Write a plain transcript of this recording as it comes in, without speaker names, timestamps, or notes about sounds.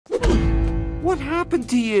What happened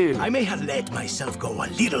to you? I may have let myself go a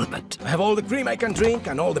little bit. I have all the cream I can drink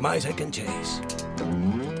and all the mice I can chase.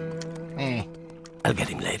 I'll get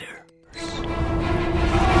him later.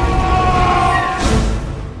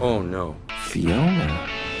 Oh no. Fiona?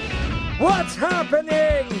 What's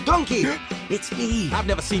happening? Donkey! It's me. I've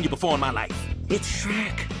never seen you before in my life. It's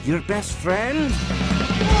Shrek, your best friend.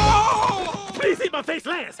 Oh! Please eat my face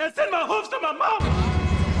last and send my hooves to my mom!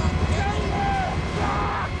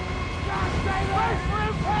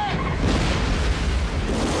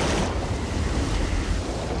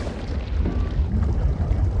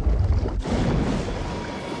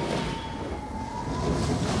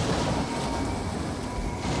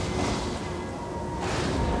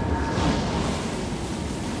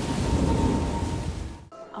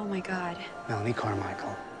 Oh my God. Melanie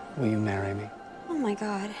Carmichael, will you marry me? Oh my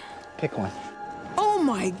God. Pick one. Oh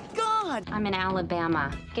my God! I'm in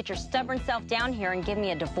Alabama. Get your stubborn self down here and give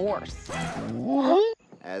me a divorce.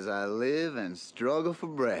 As I live and struggle for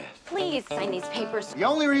breath. Please sign these papers. The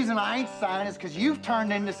only reason I ain't signing is because you've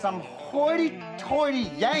turned into some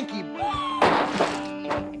hoity-toity Yankee.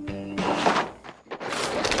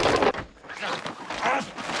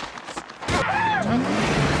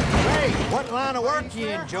 Hey, what line of work you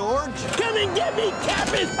in, George? Come and get me,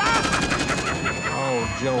 Captain!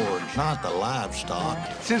 Oh, George, not the livestock.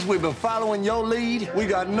 Since we've been following your lead, we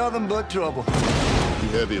got nothing but trouble.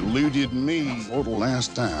 You have eluded me for the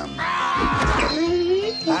last time.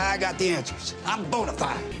 I got the answers. I'm bona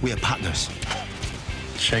fide. We are partners.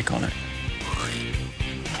 Shake on it.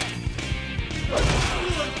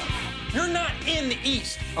 You're not in the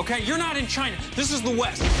East, okay? You're not in China. This is the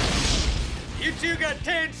West. You two got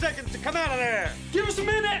 10 seconds to come out of there. Give us a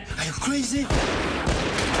minute. Are you crazy?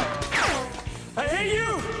 I hate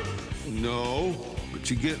you. No, but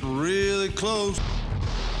you're getting really close.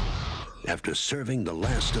 After serving the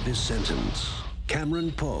last of his sentence,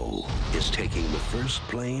 Cameron Poe is taking the first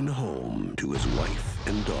plane home to his wife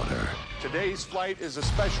and daughter. Today's flight is a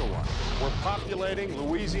special one. We're populating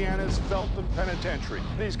Louisiana's Felton Penitentiary.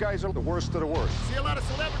 These guys are the worst of the worst. See a lot of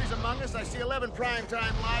celebrities among us. I see 11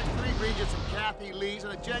 primetime lives, 3 Regents and Kathy Lees,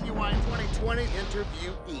 and a genuine 2020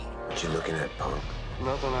 interviewee. What you looking at, punk?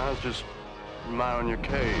 Nothing, I was just admiring your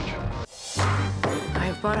cage.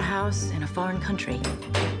 I've bought a house in a foreign country.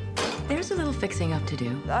 There's a little fixing up to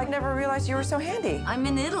do. I never realized you were so handy. I'm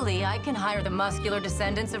in Italy. I can hire the muscular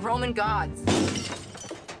descendants of Roman gods.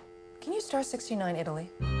 Can you star 69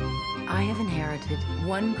 Italy? I have inherited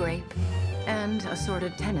 1 grape and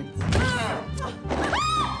assorted tenants.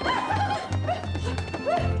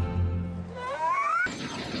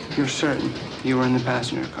 You're certain you were in the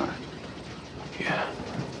passenger car? Yeah.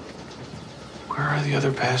 Where are the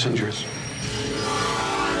other passengers?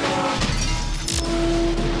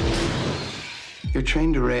 Your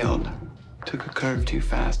train derailed. Took a curve too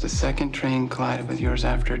fast. A second train collided with yours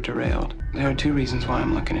after it derailed. There are 2 reasons why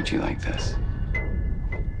I'm looking at you like this.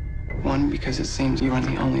 1, because it seems you are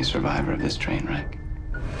the only survivor of this train wreck.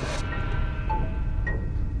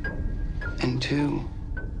 And 2,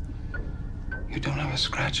 you don't have a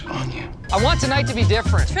scratch on you. I want tonight to be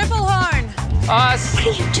different. Triple horn! Us. What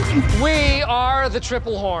are you doing? We are the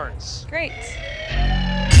Triple Horns. Great.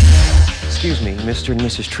 Excuse me, Mr. and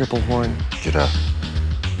Mrs. Triplehorn. Get up.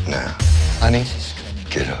 Now. Honey?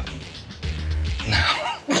 Get up.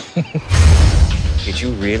 Now. Did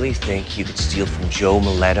you really think you could steal from Joe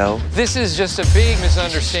Miletto? This is just a big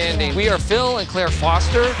misunderstanding. We are Phil and Claire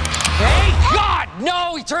Foster. Hey, God!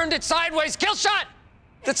 No, he turned it sideways. Kill shot!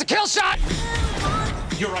 That's a kill shot!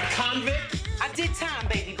 You're a convict? I did time,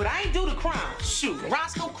 baby, but I ain't do the crime. Shoot,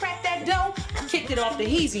 Roscoe cracked that dough, I kicked it off the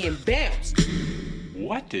heezy and bounced.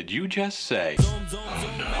 What did you just say? Oh,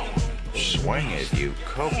 no. Swing it, you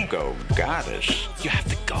Coco goddess. You have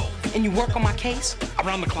to go. And you work on my case?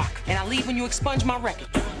 Around the clock. And I leave when you expunge my record.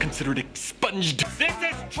 Considered expunged. This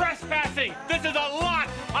is trespassing. This is a lot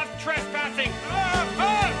of trespassing.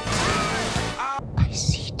 I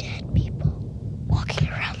see dead people walking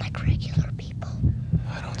around like regular people.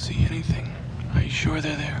 I don't see anything. Are you sure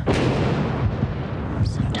they're there?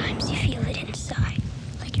 Sometimes you feel it inside,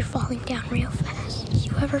 like you're falling down real fast.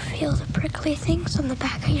 You ever feel the prickly things on the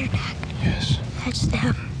back of your neck? Yes. That's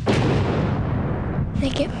them. They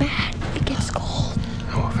get mad. It gets cold.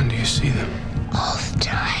 How often do you see them? All the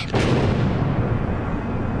time.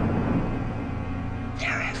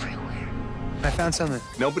 They're everywhere. I found something.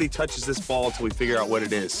 Nobody touches this ball until we figure out what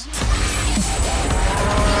it is.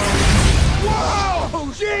 Whoa!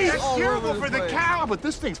 Jeez! That's terrible for the cow, but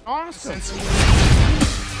this thing's awesome.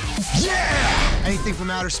 Yeah! Anything from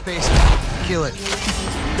outer space, kill it.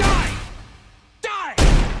 Die! Die!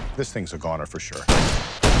 This thing's a goner for sure.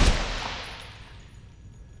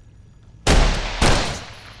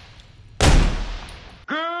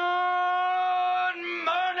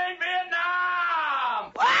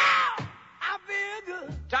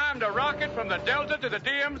 the Delta to the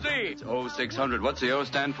DMZ. It's 0600. What's the O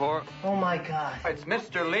stand for? Oh, my God. It's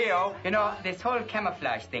Mr. Leo. You know, this whole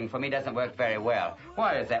camouflage thing for me doesn't work very well.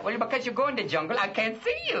 Why is that? Well, because you go in the jungle, I can't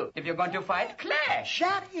see you. If you're going to fight, clash.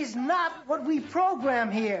 That is not what we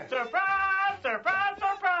program here. Surprise, surprise,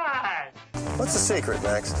 surprise! What's the secret,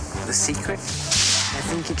 Max? The secret? I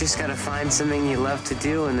think you just gotta find something you love to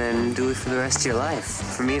do and then do it for the rest of your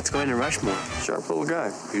life. For me, it's going to Rushmore. Sharp little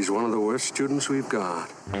guy. He's one of the worst students we've got.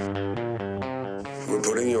 We're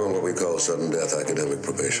putting you on what we call sudden death academic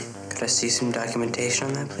probation. Could I see some documentation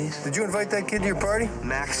on that, please? Did you invite that kid to your party?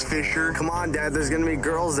 Max Fisher? Come on, Dad. There's gonna be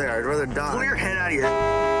girls there. I'd rather die. Pull your head out of here.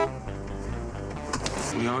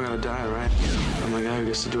 We all gotta die, right? I'm the guy who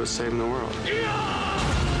gets to do it saving the world.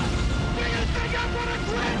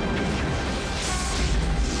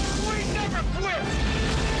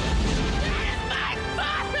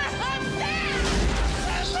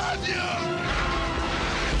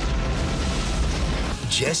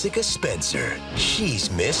 Jessica Spencer.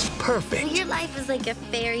 She's Miss Perfect. Your life is like a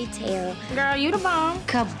fairy tale. Girl, you the bomb.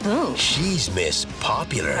 Kaboom. She's Miss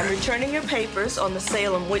Popular. I'm returning your papers on the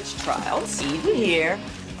Salem witch trials. Even here,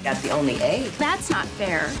 got the only A. That's not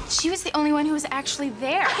fair. She was the only one who was actually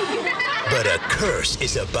there. But a curse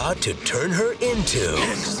is about to turn her into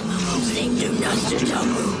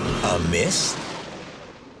a Miss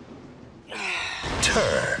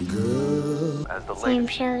Same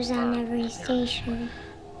shows on every station.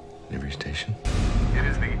 Every station? It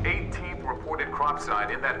is the 18th reported crop site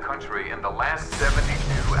in that country in the last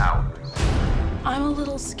 72 hours. I'm a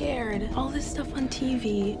little scared. All this stuff on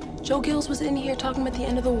TV. Joe Gills was in here talking about the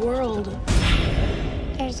end of the world.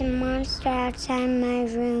 There's a monster outside my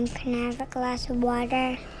room. Can I have a glass of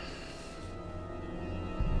water?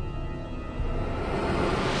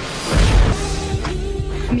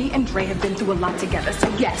 Me and Dre have been through a lot together, so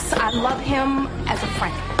yes, I love him as a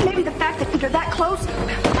friend. Maybe the fact that you're that close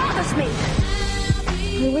bothers me. I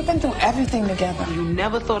mean, we've been through everything together. You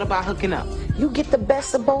never thought about hooking up. You get the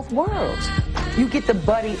best of both worlds. You get the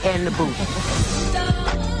buddy and the boo.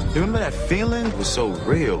 Remember that feeling? It was so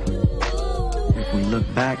real. If we look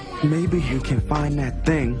back, maybe you can find that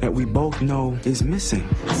thing that we both know is missing.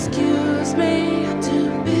 Excuse me, too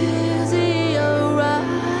busy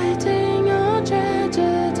writing your tragedy.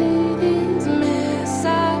 These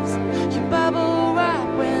mishaps, you bubble right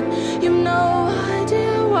when you have no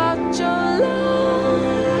idea what you're like.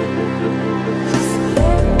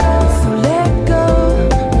 So let go,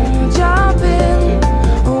 jump in.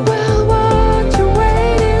 Oh, well, what you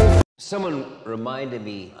waiting for? Someone reminded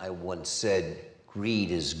me I once said greed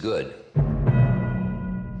is good.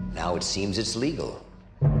 Now it seems it's legal.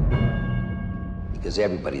 Because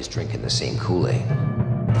everybody's drinking the same Kool-Aid.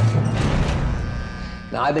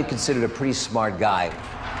 Now, I've been considered a pretty smart guy.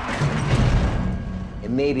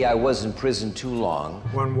 And maybe I was in prison too long.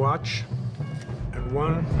 One watch and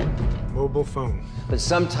one mobile phone. But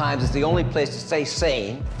sometimes it's the only place to stay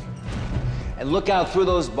sane and look out through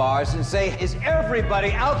those bars and say, is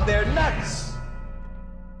everybody out there nuts?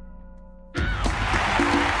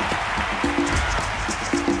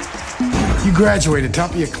 You graduated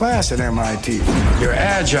top of your class at MIT. You're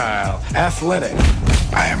agile, athletic.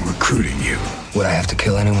 I am recruiting you. Would I have to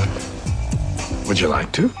kill anyone? Would you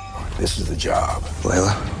like to? This is the job.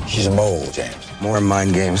 Layla? She's a mole, James. More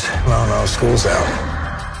mind games. No, school's out.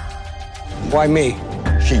 Why me?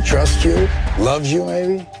 She trusts you, loves you,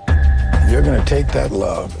 maybe? You're gonna take that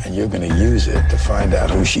love and you're gonna use it to find out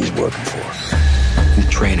who she's working for. The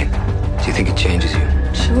training. Do you think it changes you?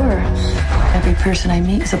 Sure. Every person I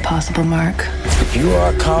meet is a possible mark. If you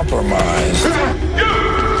are compromised,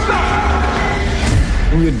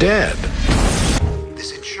 you're dead.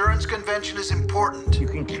 This insurance convention is important. You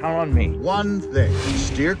can count on me. One thing,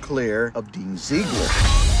 steer clear of Dean Ziegler.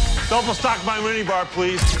 Double stock my mini bar,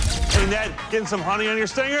 please. Hey, Ned, getting some honey on your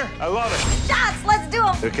stinger? I love it. Shots, let's do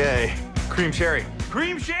them. Okay. Cream sherry.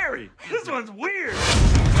 Cream sherry? This one's weird.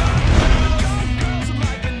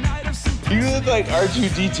 You look like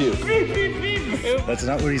R2-D2. That's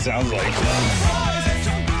not what he sounds like.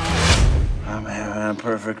 I'm having a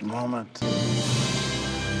perfect moment.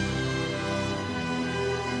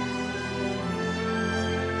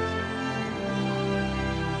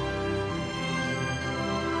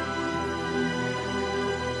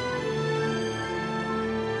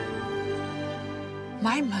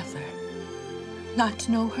 My mother, not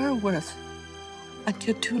to know her worth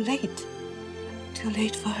until too late. Too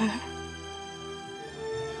late for her,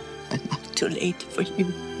 but not too late for you.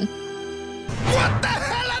 What the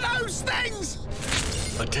hell are those things?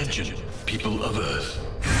 Attention, people of Earth.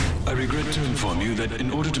 I regret to inform you that in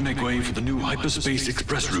order to make way for the new hyperspace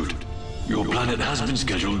express route, Your planet has been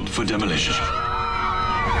scheduled for demolition.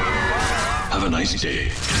 Have a nice day.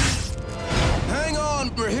 Hang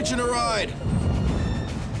on, we're hitching a ride.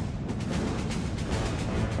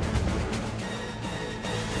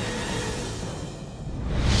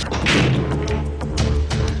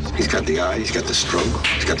 He's got the eye, he's got the stroke,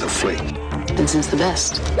 he's got the flick. Vincent's the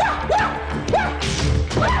best.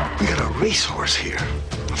 We got a racehorse here,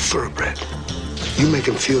 a thoroughbred. You make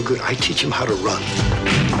him feel good, I teach him how to run.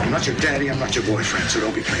 I'm not your daddy, I'm not your boyfriend, so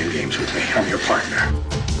don't be playing games with me. I'm your partner.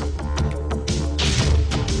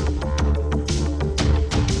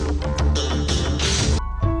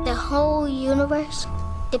 The whole universe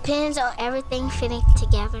depends on everything fitting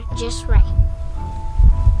together just right.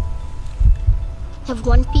 If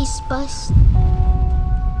one piece busts,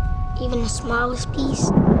 even the smallest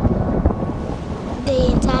piece,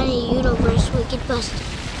 the entire universe would get busted.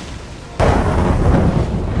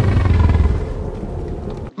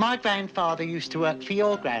 My grandfather used to work for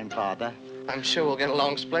your grandfather. I'm sure we'll get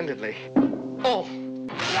along splendidly. Oh!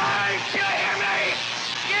 Life, you hear me?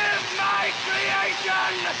 Give my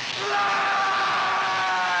creation life!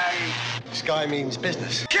 This guy means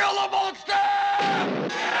business. Kill the monster!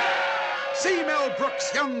 See Mel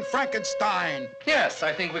Brooks' Young Frankenstein. Yes,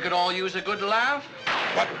 I think we could all use a good laugh.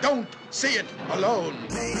 But don't see it alone.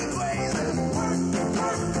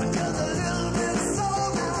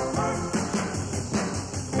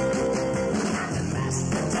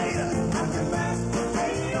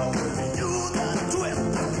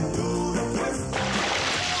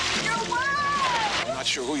 I'm not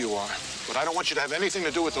sure who you are, but I don't want you to have anything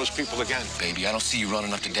to do with those people again. Baby, I don't see you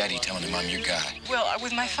running up to Daddy telling him I'm your guy. Will,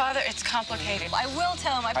 with my father, it's complicated. I will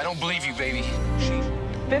tell him. I don't believe you, baby.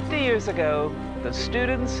 50 years ago, the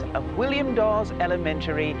students of William Dawes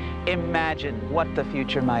Elementary imagined what the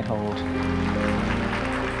future might hold.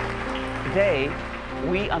 Today,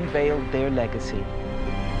 we unveiled their legacy.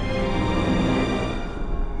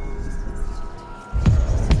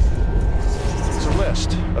 It's a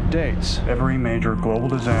list of dates. Every major global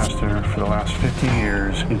disaster for the last 50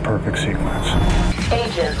 years in perfect sequence.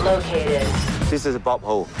 Agent located. This is Bob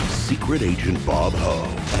Ho. Secret Agent Bob Ho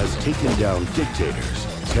has taken down dictators,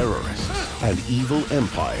 terrorists, and evil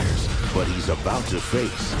empires, but he's about to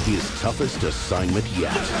face his toughest assignment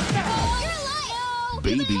yet.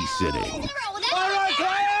 Babysitting.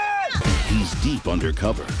 He's deep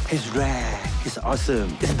undercover. It's rad. It's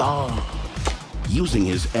awesome. It's bomb. Using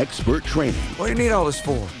his expert training. What do you need all this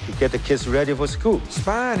for? To get the kids ready for school.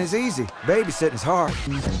 Spying is easy. Babysitting is hard.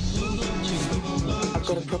 I've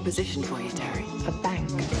got a proposition for you, Terry. A bank.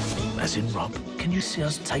 As in, Rob, can you see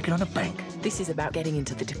us taking on a bank? This is about getting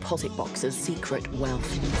into the deposit box's secret wealth.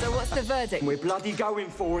 So what's the verdict? We're bloody going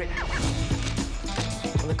for it.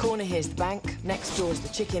 On the corner here's the bank, next door is the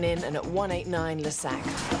Chicken Inn, and at 189 Lasac.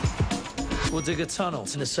 We'll dig a tunnel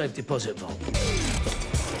in a safe deposit vault.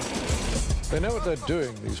 They know what they're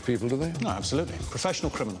doing, these people, do they? No, absolutely. Professional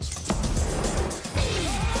criminals.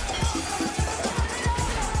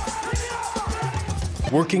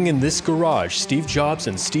 Working in this garage, Steve Jobs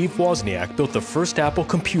and Steve Wozniak built the first Apple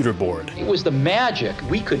computer board. It was the magic.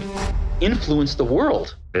 We could influence the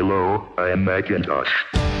world. Hello, I am Macintosh.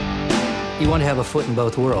 He wanted to have a foot in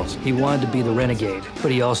both worlds. He wanted to be the renegade,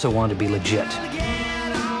 but he also wanted to be legit.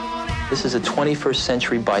 This is a 21st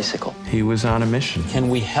century bicycle. He was on a mission. Can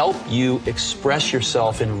we help you express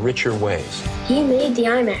yourself in richer ways? He made the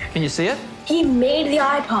iMac. Can you see it? He made the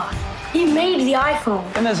iPod. He made the iPhone.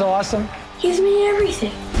 Isn't this awesome? He's made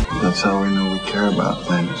everything. That's how we know we care about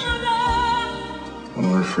things. When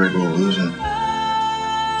we're afraid we'll lose it.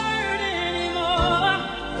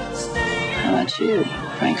 How about you,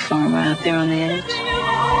 Frank Farmer out there on the edge?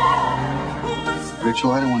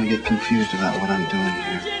 Rachel, I don't want to get confused about what I'm doing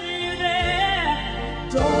here.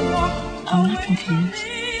 I'm not confused.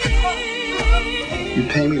 You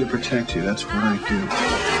pay me to protect you, that's what I do.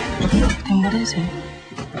 Then what is it?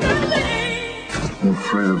 I'm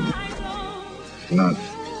afraid of not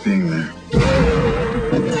being there.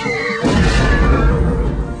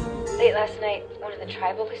 Late last night, one of the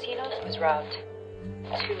tribal casinos was robbed.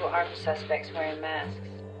 2 armed suspects wearing masks.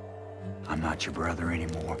 I'm not your brother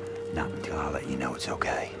anymore. Not until I let you know it's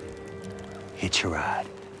okay. Hitch a ride.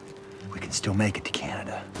 We can still make it to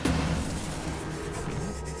Canada.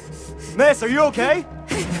 Miss, are you okay?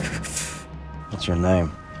 What's your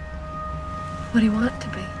name? What do you want it to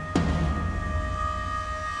be?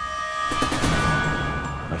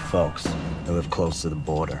 My folks. They live close to the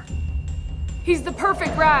border. He's the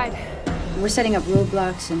perfect ride. We're setting up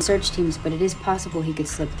roadblocks and search teams, but it is possible he could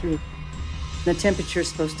slip through. The temperature's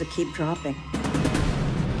supposed to keep dropping.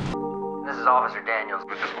 This is Officer Daniels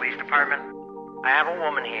with the police department. I have a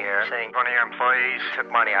woman here saying one of your employees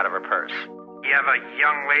took money out of her purse. You have a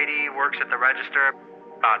young lady who works at the register,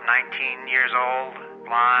 about 19 years old,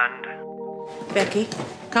 blonde. Becky,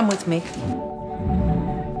 come with me.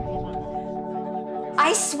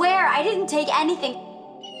 I swear, I didn't take anything.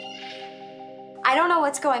 I don't know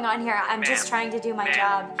what's going on here. I'm just trying to do my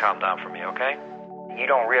job. Calm down for me, okay? You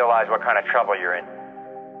don't realize what kind of trouble you're in.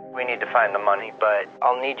 We need to find the money, but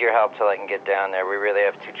I'll need your help till I can get down there. We really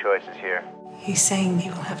have two choices here. He's saying he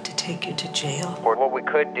will have to take you to jail. Or what we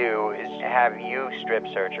could do is have you strip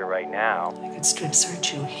search her right now. I could strip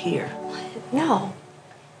search you here. No.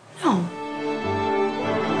 No.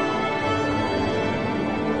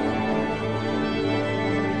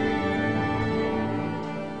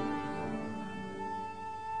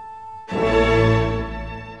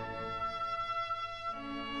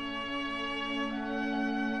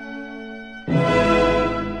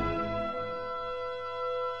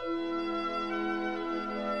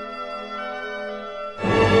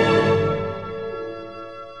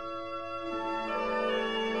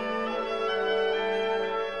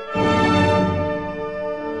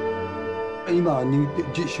今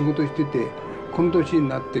仕事しててこの年に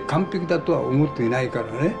なって完璧だとは思っていないか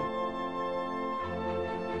らね。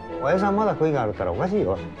親さんまだ悔いがあるからおかしい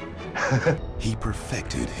よ。He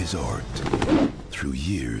perfected his art through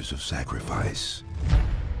years of sacrifice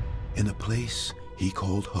in a place he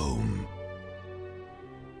called home,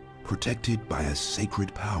 protected by a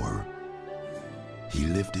sacred power. He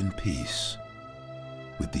lived in peace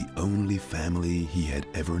with the only family he had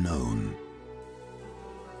ever known.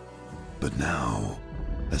 But now,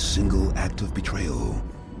 a single act of betrayal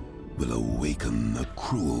will awaken a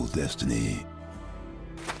cruel destiny.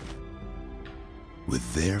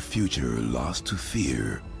 With their future lost to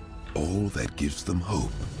fear, all that gives them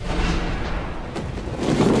hope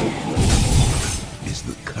is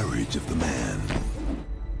the courage of the man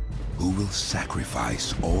who will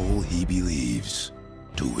sacrifice all he believes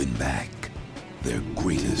to win back their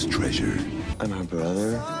greatest treasure. I'm her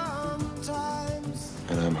brother.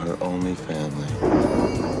 And I'm her only family.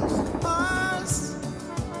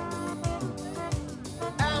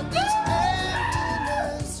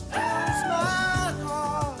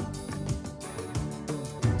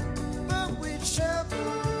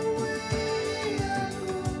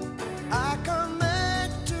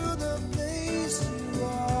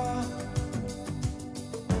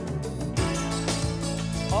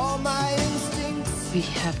 We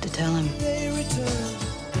have to tell him.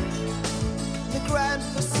 Grand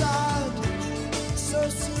facade, so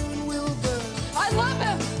soon will burn. I love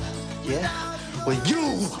him! Yeah? Well,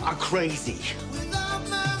 you are crazy.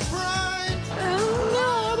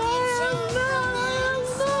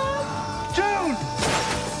 June!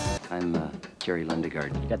 I'm Jerry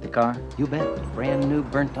Lundegaard. You got the car? You bet. Brand new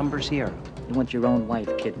burnt umber Sierra. You want your own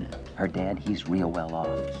wife kidnapped. Her dad, he's real well off.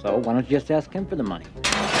 So why don't you just ask him for the money?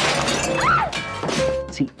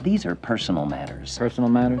 See, these are personal matters. Personal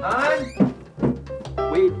matters?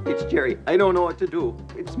 Wait, it's Jerry. I don't know what to do.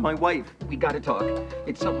 It's my wife. We gotta talk.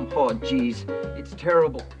 It's something, oh, geez. It's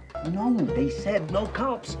terrible. No, they said no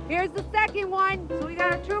cops. Here's the second one. So we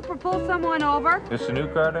got a trooper pull someone over. This a new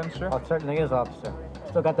car then, sir? Oh, it certainly is, officer.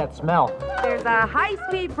 Still got that smell. There's a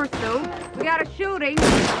high-speed pursuit. We got a shooting,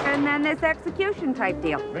 and then this execution type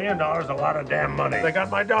deal. $1 million is a lot of damn money. They got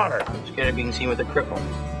my daughter. Scared of being seen with a cripple.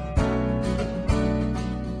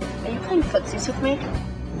 Are you playing footsies with me?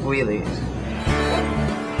 Wheelies.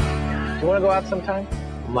 You want to go out sometime?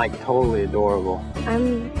 I'm like totally adorable.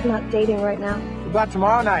 I'm not dating right now. What about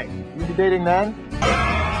tomorrow night? You be dating then?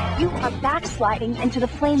 You are backsliding into the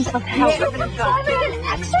flames of hell. Yes,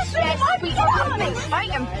 I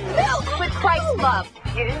am filled with Christ's love.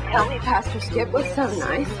 You didn't tell me Pastor Skip was so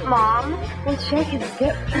nice. Mom, let's shake and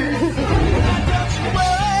skip.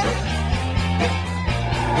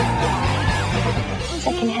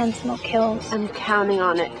 Secondhand smell kills. I'm counting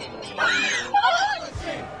on it.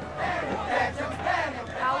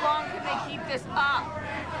 How long can they keep this up?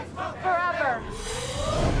 Forever.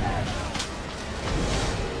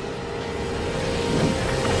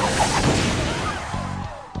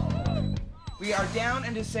 We are down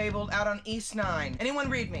and disabled out on East 9. Anyone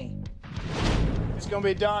read me? It's gonna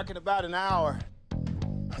be dark in about an hour.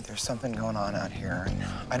 There's something going on out here, and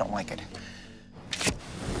I don't like it.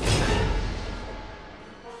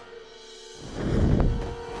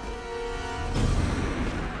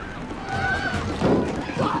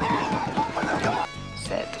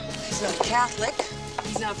 He's not Catholic.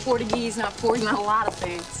 He's not Portuguese, not Portuguese, not a lot of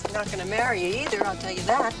things. I'm not gonna marry you either, I'll tell you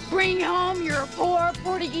that. Bring home your poor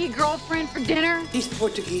Portuguese girlfriend for dinner. These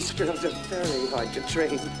Portuguese girls are very hard to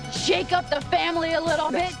train. Shake up the family a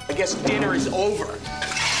little bit. I guess dinner is over.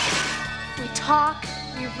 We talk,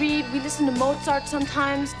 we read, we listen to Mozart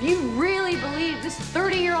sometimes. You really believe this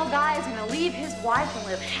 30-year-old guy is gonna leave his wife and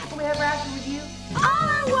live happily ever after with you? All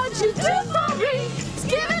I want you to do for me is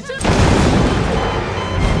give it to me.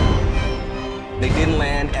 They didn't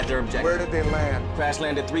land at their objective. Where did they land? Crash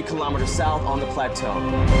landed 3 kilometers south on the plateau.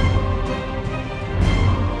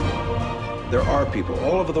 There are people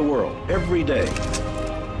all over the world, every day,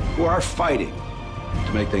 who are fighting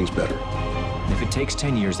to make things better. If it takes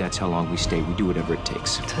 10 years, that's how long we stay. We do whatever it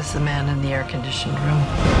takes. That's the man in the air-conditioned room.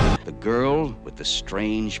 The girl with the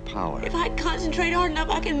strange power. If I concentrate hard enough,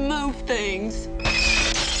 I can move things.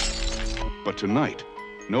 But tonight,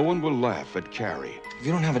 no one will laugh at Carrie. If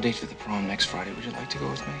you don't have a date to the prom next Friday, would you like to go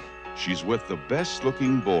with me? She's with the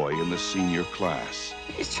best-looking boy in the senior class.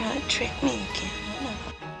 He's trying to trick me again.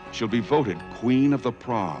 She'll be voted queen of the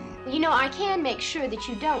prom. You know, I can make sure that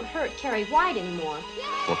you don't hurt Carrie White anymore.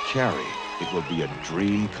 For Carrie, it will be a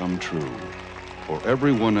dream come true. For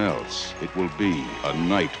everyone else, it will be a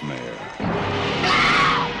nightmare.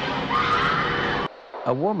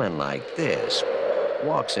 A woman like this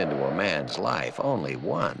walks into a man's life only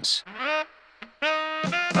once.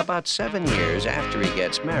 About 7 years after he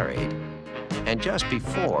gets married, and just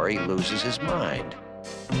before he loses his mind.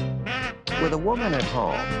 With a woman at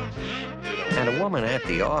home and a woman at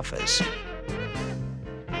the office,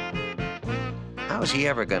 how's he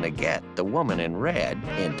ever gonna get the woman in red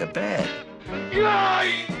into bed? What?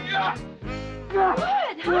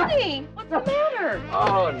 Honey, what's the matter?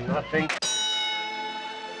 Oh, nothing.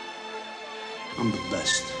 I'm the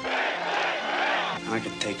best. I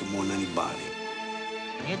can take him more than anybody.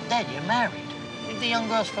 You're dead, you're married. Leave the young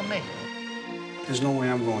girls for me. There's no way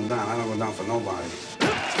I'm going down. I don't go down for nobody.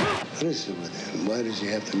 What is it with him? Why does he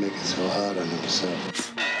have to make it so hard on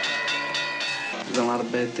himself? He's done a lot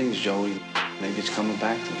of bad things, Joey. Maybe it's coming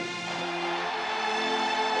back to me.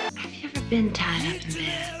 Have you ever been tied up in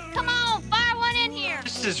bed? Come on, fire one in here.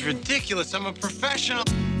 This is ridiculous. I'm a professional.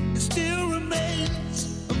 It still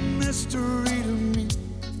remains a mystery to me.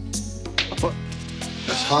 What?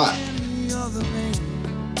 That's hot. Any other name.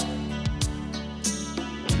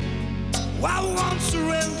 Why one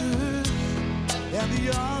surrenders and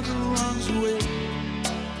the other runs away?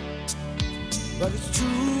 But it's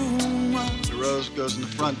true. The rose goes in the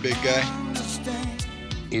front, big guy.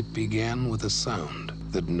 It began with a sound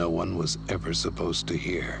that no one was ever supposed to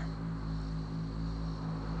hear.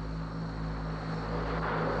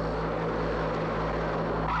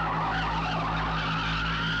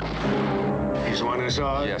 He's the one who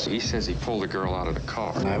saw it? Yes, he says he pulled the girl out of the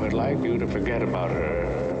car. I would like you to forget about her.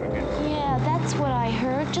 Yeah, that's what I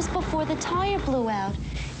heard just before the tire blew out.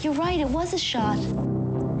 You're right, it was a shot.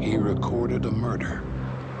 He recorded a murder.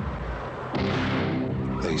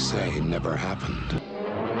 They say never happened.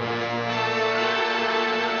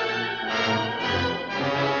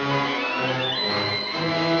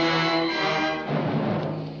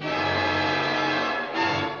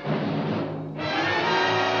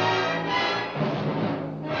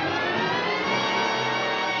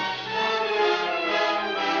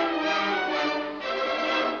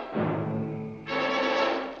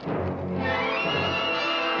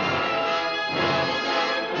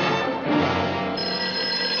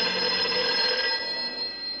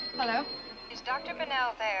 Hello? Is Dr.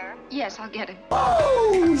 Bennell there? Yes, I'll get him.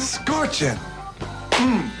 Oh, scorching.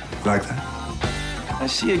 Like that? I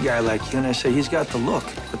see a guy like you, and I say he's got the look,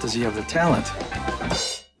 but does he have the talent?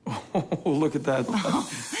 Oh, look at that.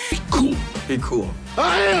 Be cool. Be cool.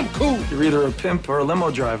 I am cool. You're either a pimp or a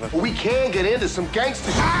limo driver. Well, we can get into some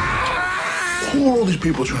gangster shit. Who are all these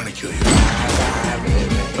people trying to kill you?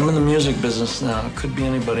 I'm in the music business now. It could be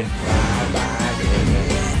anybody.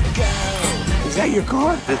 Is that your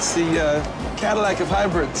car? It's the Cadillac of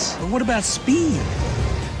hybrids. But what about speed?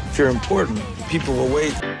 If you're important, people will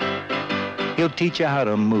wait. He'll teach you how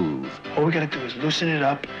to move, All we gotta do is loosen it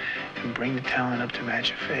up and bring the talent up to match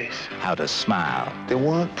your face. how to smile, They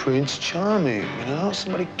want Prince Charming, you know?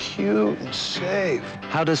 Somebody cute and safe.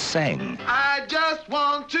 how to sing. I just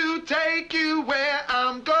want to take you where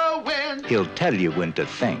I'm going. He'll tell you when to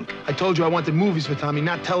think, I told you I wanted movies for Tommy,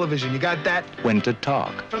 not television. You got that? when to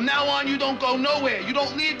talk, From now on, you don't go nowhere. You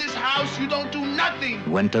don't leave this house. You don't do nothing.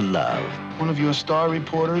 when to love. One of your star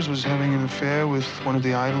reporters was having an affair with one of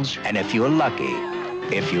the idols. And if you're lucky,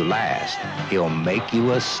 if you last, he'll make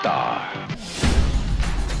you a star.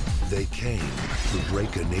 They came to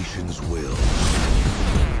break a nation's will.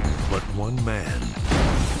 But one man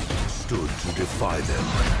stood to defy them.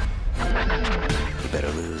 You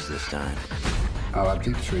better lose this time. Our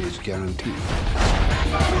victory is guaranteed.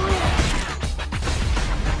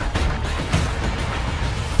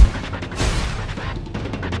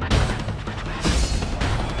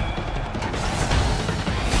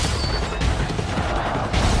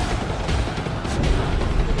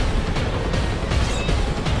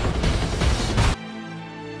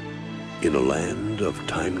 In a land of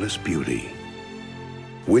timeless beauty,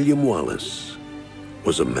 William Wallace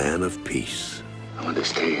was a man of peace. I want to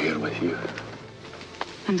stay here with you.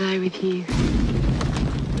 And I with you.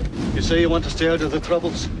 You say you want to stay out of the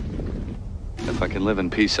troubles? If I can live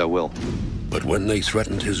in peace, I will. But when they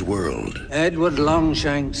threatened his world, Edward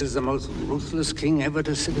Longshanks is the most ruthless king ever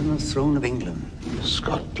to sit on the throne of England.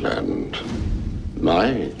 Scotland.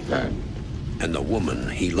 My land. And the woman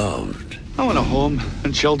he loved, I want a home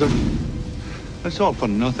and shelter. It's all for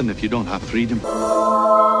nothing if you don't have freedom.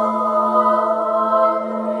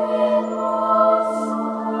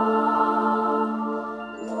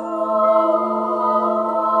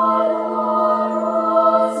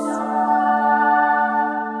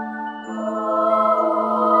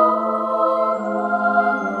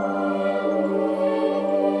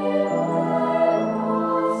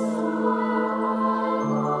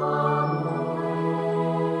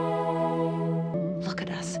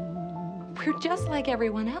 We're just like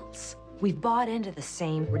everyone else. We've bought into the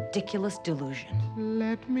same ridiculous delusion.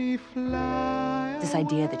 Let me fly. This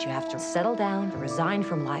idea that you have to settle down, resign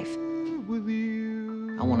from life.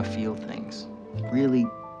 I want to feel things. Really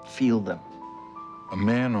feel them. A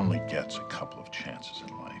man only gets a couple of chances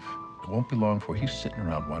in life. It won't be long before he's sitting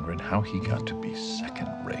around wondering how he got to be second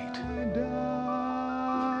rate.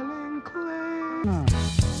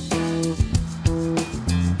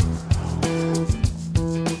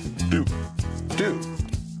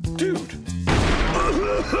 Dude.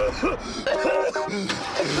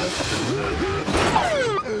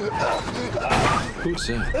 Who's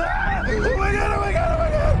that? Oh my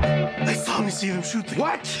god! They saw me see them shoot the...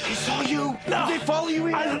 What? They saw you? No. Did they follow you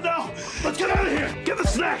in? I don't know. Let's get out of here. Get the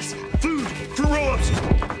snacks. Food for roll-ups.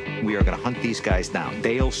 We are gonna hunt these guys down.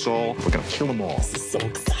 Dale, Saul, we're gonna kill them all. This is so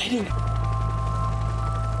exciting.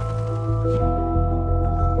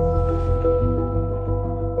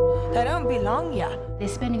 They don't belong here. They're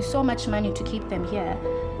spending so much money to keep them here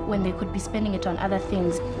when they could be spending it on other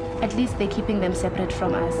things. At least they're keeping them separate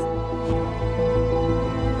from us.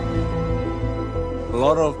 A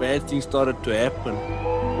lot of bad things started to happen.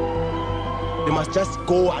 They must just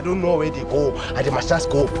go. I don't know where they go. They must just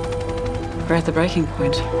go. We're at the breaking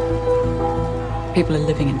point. People are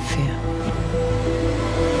living in fear.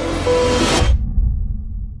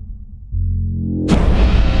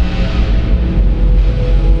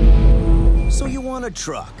 So you want a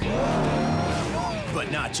truck? But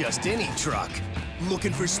not just any truck.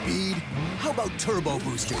 Looking for speed? How about turbo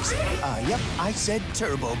boosters? Yep, I said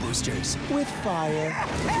turbo boosters. With fire.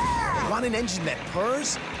 Want an engine that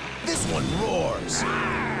purrs? This one roars.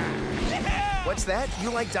 What's that?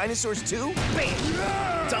 You like dinosaurs too?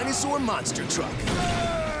 Bam! Dinosaur monster truck.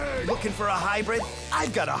 Looking for a hybrid?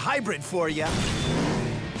 I've got a hybrid for you.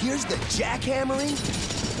 Here's the jackhammering,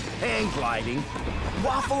 hang gliding,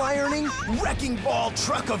 waffle ironing, wrecking ball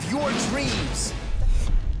truck of your dreams.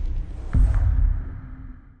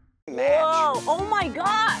 Whoa! Oh my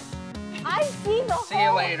God! I see the whole... See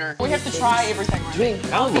you later. We have to try everything.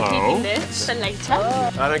 Drink. I'll be keeping this for later.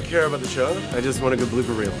 I don't care about the show. I just want a good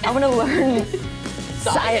blooper reel. I want to learn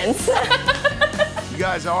science. You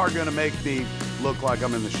guys are going to make me look like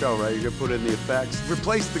I'm in the show, right? You're going to put in the effects.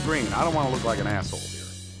 Replace the green. I don't want to look like an asshole here.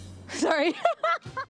 Sorry.